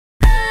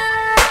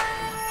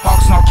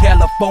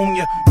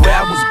California, where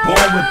I was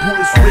born. When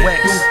bullets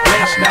ripped through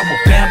flesh, now a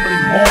family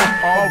mourn.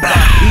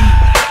 R.I.P.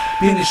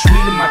 Finish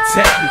reading my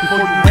text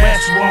before you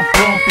ask where I'm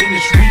from.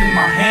 Finish reading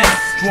my hands.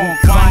 Strong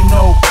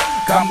final,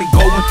 got me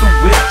going through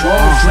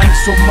withdrawals. Drank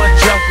so much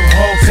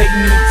alcohol, take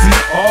me to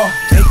DR.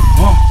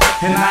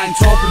 And I ain't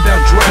talking about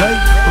Dre.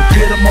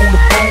 Forget him on the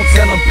phone,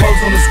 tell him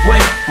Pugz on his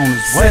way.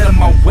 Set him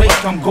my wake,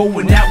 I'm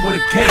going out with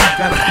a cake.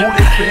 Got a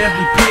bullet for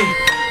every pig.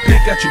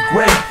 Pick out your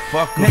grave.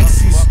 Next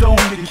he's stone,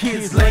 the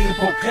kids laying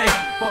bouquet.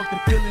 Fuck the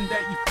feeling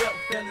that you felt,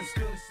 feeling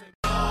still the same.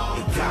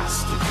 It got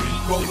to be.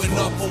 Growing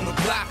up on the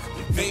block,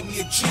 made me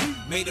a G.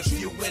 Made a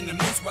few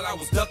enemies while I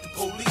was ducking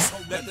police.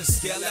 Let the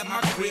scale at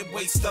my crib,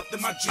 weight stuffed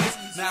in my jeans.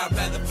 Now I'd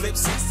rather flip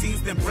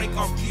 16s than break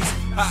off keys.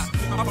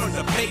 I'm on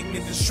the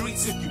pavement, the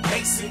streets if you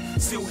pace it.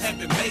 Still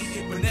haven't made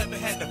it, but never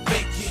had to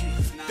fake it.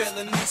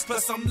 Felonies,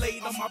 plus I'm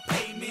late on my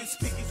payments.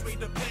 Pickies rate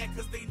the back,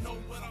 cause they know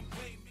what I'm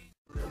claiming.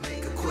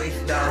 Make a quick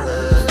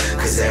dollar,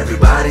 cause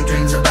everybody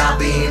dreams about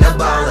being a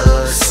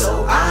baller.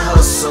 So I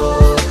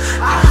hustle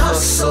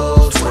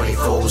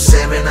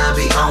 24/7, I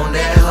be on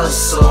that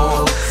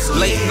hustle.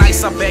 Late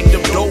nights I bagged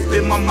up dope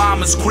in my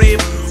mama's crib.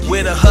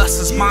 Where the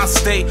hustler's my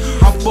state,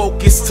 I'm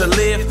focused to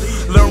live.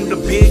 Learn the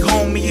big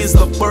homie is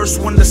the first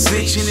one to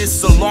snitch. And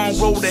it's a long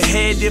road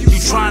ahead if you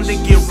trying to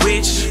get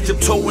rich.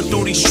 Tiptoeing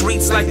through these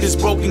streets like this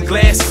broken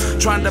glass.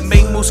 Trying to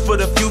make moves for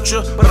the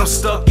future, but I'm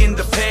stuck in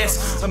the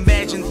past.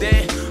 Imagine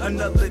that,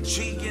 another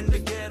G in the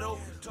ghetto.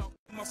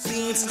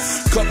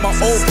 Cut my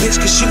old bitch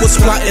cause she was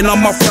plotting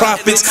on my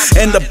profits.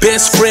 And the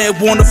best friend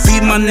wanna be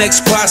my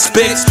next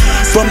prospect.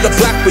 From the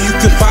block where you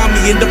can find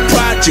me in the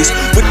projects.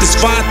 With this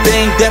fine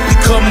thing that be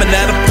coming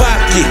out of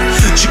pocket.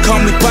 She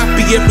call me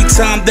Poppy every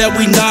time that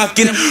we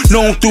knockin'.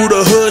 Known through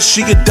the hood,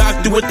 she a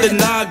doctor with the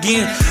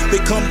noggin. They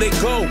come, they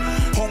go,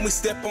 homie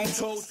step on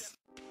toes.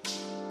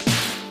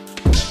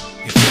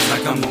 It feels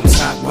like I'm on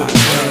top of the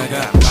world.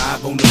 Got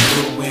 5 on the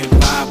blue and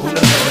 5 on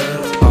the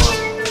hood.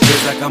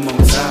 Feels like I'm on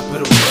top of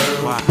the world.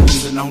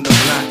 Cruising on the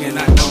block and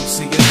I don't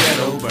see a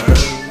ghetto bird.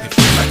 It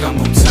feels like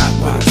I'm on top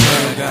of the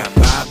world. Got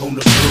 5 on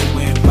the blue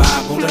and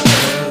 5 on the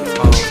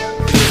hood.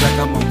 Feels like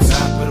I'm on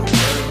top of the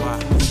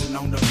world. Cruising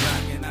on the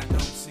block and I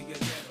don't see a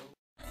ghetto.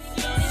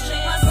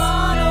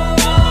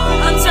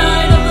 I'm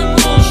tired of the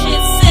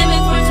bullshit. Save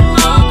it for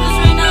tomorrow, cause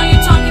right now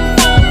you're talking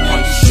foolish.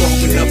 Are you strong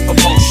enough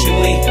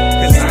emotionally?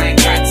 Cause I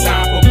ain't got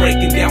time for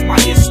breaking down my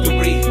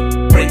history.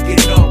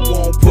 Breaking up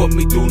won't put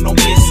me through no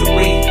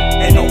misery.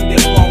 And on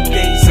them long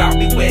days, I'll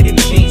be where them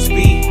jeans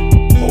be.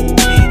 Hold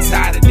me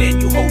tighter than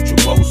you hold your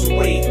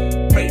rosary.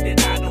 Pray that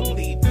I don't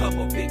leave, come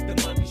a victim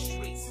of the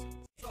streets.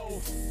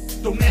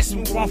 Don't ask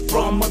me where I'm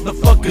from,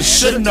 motherfuckers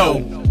should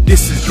know.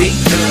 This is deep.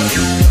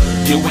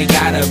 You ain't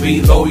gotta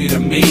be loyal to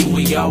me,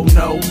 we all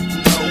know.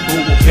 Who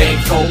will beg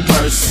for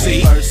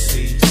mercy?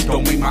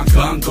 Don't make my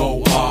gun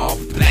go off.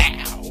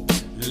 Blow.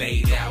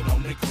 Laid out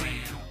on the ground.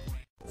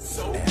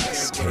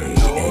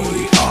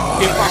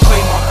 If I play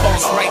my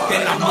cards right,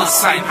 then I must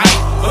sign hype.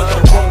 But the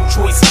wrong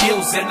choice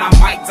kills, and I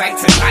might die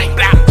tonight.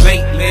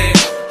 Lately,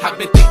 I've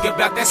been thinking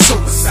about that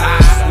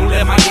suicide. Won't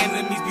let my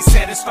enemies be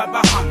satisfied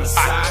by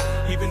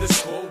homicide. Even the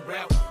slow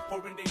rap,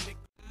 pouring they lick.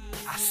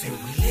 I said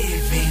we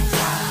living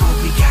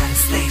wrong, we gotta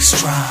stay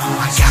strong.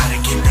 I gotta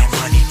get that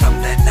money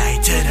from the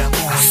night to the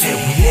morning. I said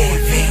we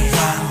living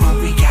wrong,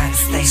 we gotta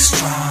stay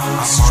strong.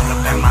 I'm all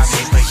about my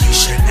paper, you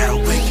should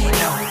know, but you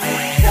know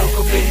that.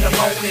 Woke up in the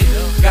morning,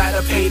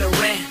 gotta pay the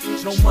rent.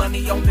 No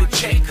money on the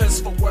check,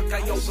 cause for work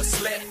I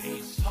overslept.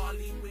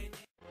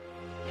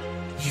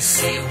 You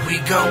say we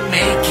gon'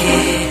 make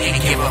it, and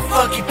give a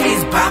fuck if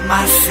it's by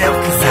myself.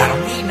 Cause I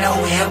don't need no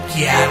help,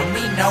 yeah, I don't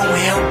need no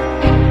help.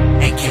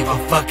 And give a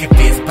fuck if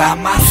it's by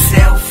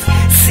myself.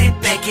 Sit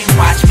back and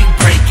watch me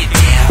break it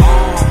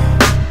down.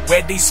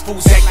 Where these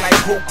fools act like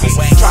hoopies,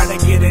 trying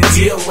to get a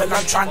deal while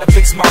I'm trying to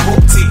fix my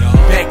hoopty.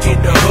 Back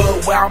in the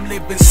hood where I'm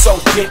living so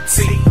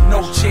guilty.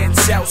 No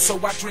chance out, so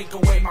I drink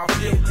away my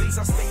feelings.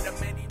 I stay the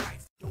many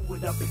nights.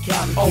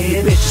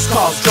 Only bitches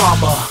cause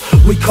drama,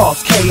 we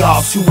cause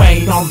chaos. You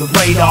ain't on the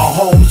radar,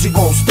 homes you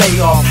gon' stay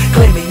off.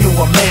 Claiming you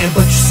a man,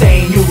 but you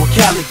saying you a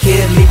Cali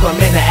kid. Leave them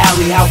in the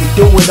alley, how we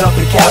do it up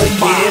in Cali,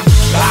 kid.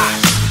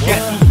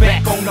 Guess who's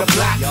back on the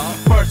block?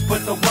 First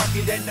put the work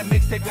in, then the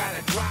mixtape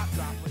gotta drop.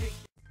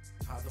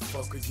 How the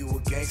fuck are you a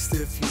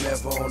gangster if you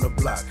never on the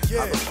block?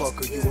 How the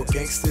fuck are you a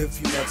gangster if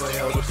you never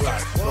held a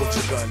block? Load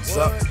your guns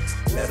up,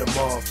 let them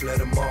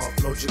off,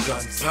 load your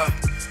guns up.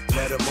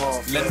 Let them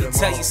off, let me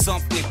tell you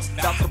something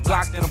about the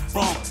block that I'm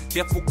from.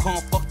 Therefore come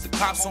fuck the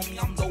cops on me,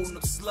 I'm loading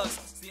up slugs.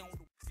 Still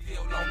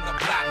on the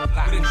block, with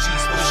a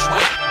G's for the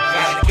sweat.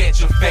 Gotta catch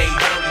a fade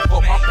early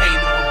for my pain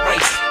to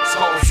erase.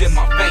 Scars in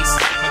my face,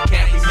 I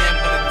can't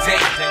remember the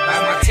day.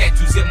 Like my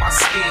tattoos in my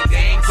skin,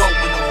 they ain't going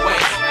away.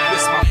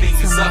 Twist my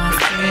fingers up in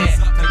the air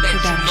to let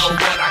you know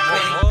what I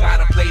claim.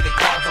 Gotta play the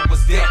cards that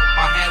was there,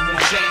 my hand won't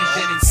change.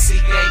 Then in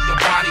CA,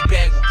 your body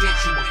bag will get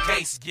you a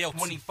case.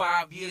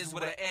 25 years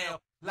with an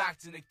L.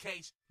 Locked in a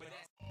cage.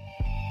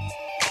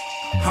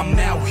 I'm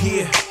out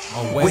here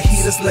where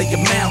heaters lay your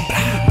mouth.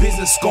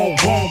 Business gone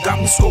wrong, got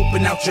me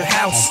scoping out your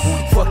house.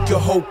 Fuck your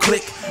whole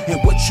clique, and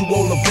what you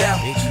all about.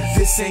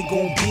 This ain't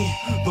gonna be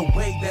the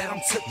way that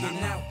I'm taking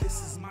out.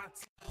 This is my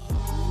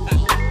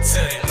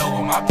Till they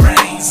lower my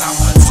brains,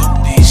 I'ma do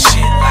this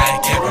shit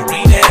like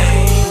every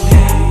day.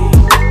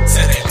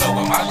 Till they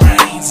lower my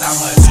brains,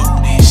 I'ma do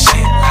this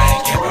shit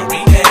like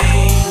every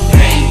day.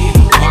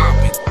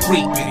 Bang it,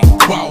 creep it,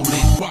 roll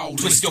it,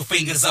 twist your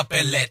fingers up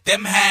and let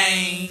them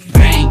hang.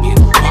 Bang it,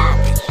 pop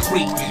it,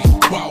 creep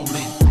it, roll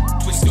it,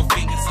 twist your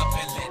fingers up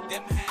and let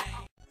them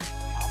hang.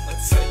 I'ma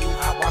tell you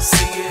how I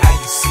see it, how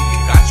you see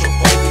it. Got your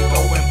body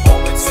going,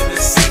 pull it to the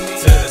ceiling,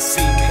 to the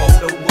ceiling. Hold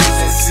the woods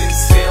that send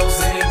cells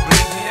and it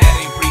breathing, that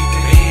ain't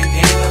breathing.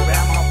 Bandana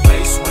around my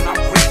face when I'm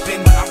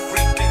creeping, when I'm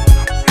creeping.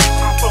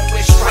 I'm from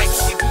where stripes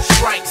give you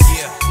strikes,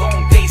 yeah. Long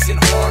days and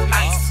hard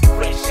nights,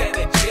 fresh out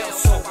of jail,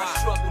 so I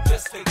struggle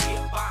just to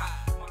get by.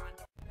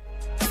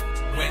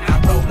 When I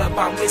roll up,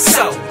 I'm with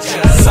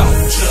soldiers.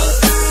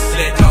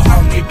 Let the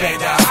homie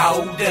better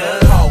hold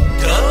up.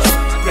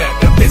 Grab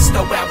the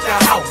pistol out the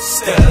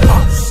holster.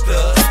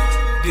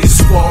 This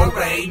war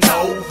ain't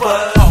over.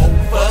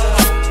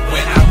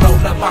 When I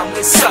roll up, I'm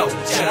with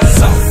soldiers.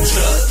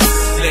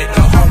 Let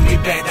the homie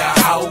better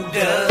hold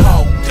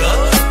up.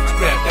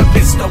 Grab the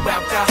pistol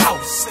out the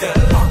holster.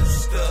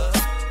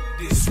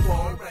 This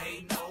war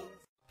ain't over.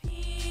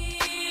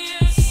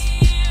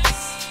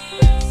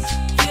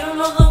 You don't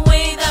know the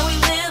way that we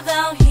live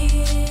out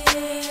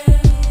here,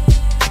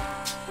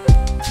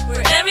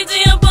 where every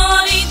day your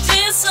body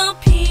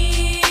disappears.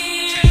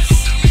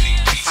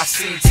 I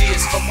seen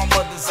tears from my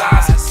mother's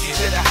eyes.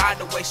 Couldn't hide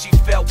the way she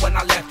felt when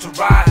I left to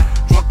ride.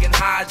 Drunk and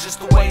high, just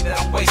the way that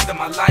I'm wasting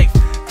my life.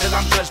 Till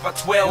I'm judged by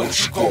 12. What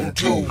you gon'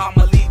 do?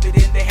 I'ma leave it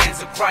in the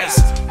hands of Christ.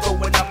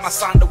 Throwing up my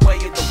sign the way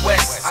of the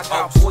West. I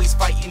got boys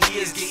fighting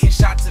years, getting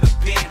shot to the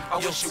pen. I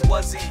wish it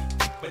wasn't,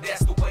 but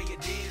that's the way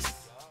it is.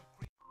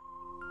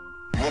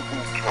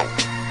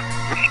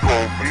 This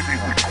call may be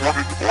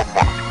recorded or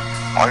monitored.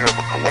 I have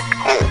a collect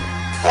call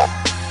from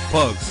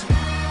Pugz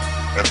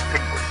an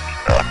inmate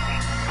at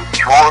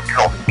Ventura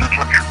County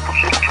Detention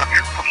Facility.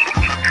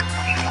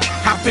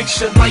 I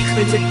picture life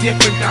in a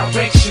different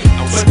direction,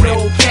 but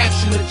no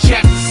caption or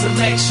chapter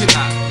selection.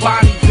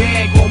 Body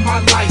bag on my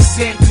life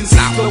sentence,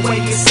 the way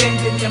it's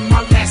ending in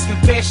my last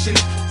confession.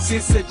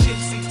 Since a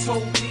gypsy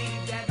told me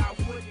that I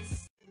wouldn't.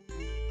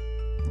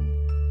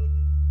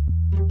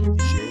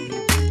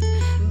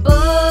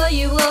 Boy,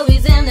 you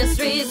always in the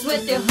streets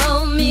with your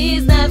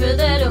homies, never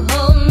there to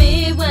hold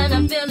me when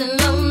I'm feeling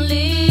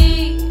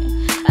lonely.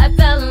 I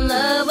fell in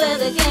love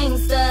with a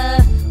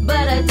gangsta,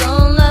 but I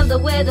don't love the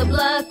way the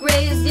block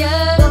raised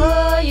ya.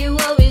 Boy, you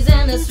always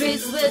in the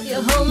streets with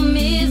your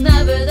homies,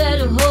 never there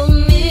to hold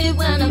me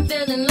when I'm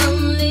feeling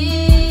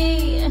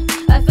lonely.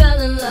 I fell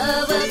in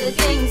love with a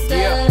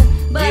gangsta,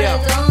 but I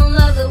don't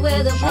love the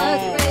way the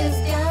block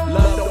raised ya.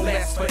 Love don't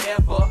last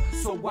forever,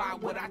 so why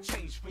would I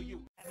change for you?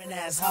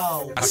 I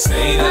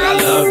say that I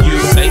love you,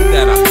 say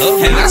that I love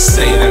you, and I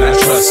say that I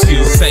trust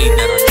you, say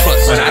that I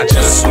trust you. But I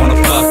just wanna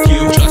fuck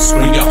you, just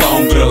when your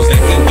homegirls they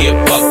can get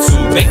fucked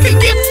too, they can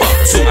get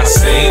fucked too. I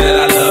say that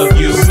I love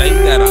you, say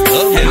that I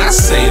love you, and I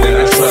say that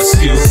I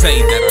trust you,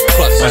 say that I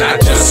trust you. But I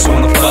just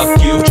wanna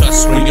fuck you,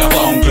 just when your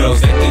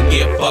homegirls they can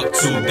get fucked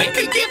too, they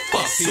can get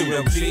fucked too.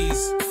 Real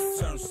G's.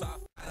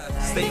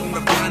 Stay on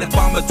the grind if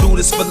I'ma do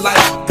this for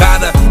life.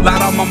 Got a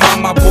lot on my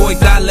mind, my boy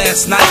died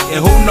last night. And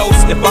who knows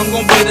if I'm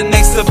gonna be the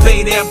next to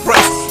pay that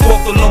price.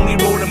 Walk the lonely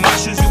road in my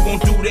shoes, you gon'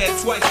 do that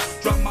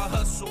twice. Drop my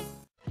hustle.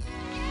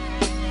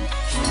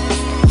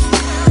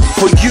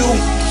 For you,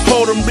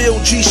 all them Lil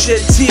G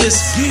shed tears.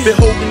 Been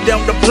holding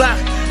down the block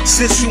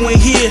since you ain't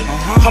here.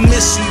 I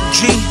miss you,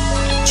 G.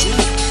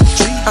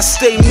 I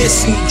stay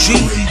missing you, G.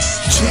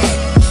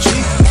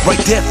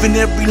 Right death in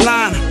every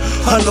line.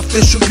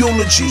 Unofficial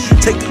eulogy.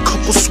 Take a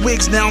couple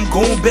swigs, now I'm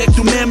going back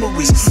through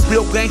memories.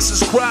 Real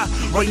gangsters cry,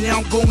 right now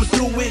I'm going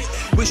through it.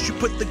 Wish you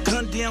put the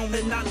gun down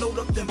and not load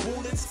up them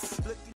bullets.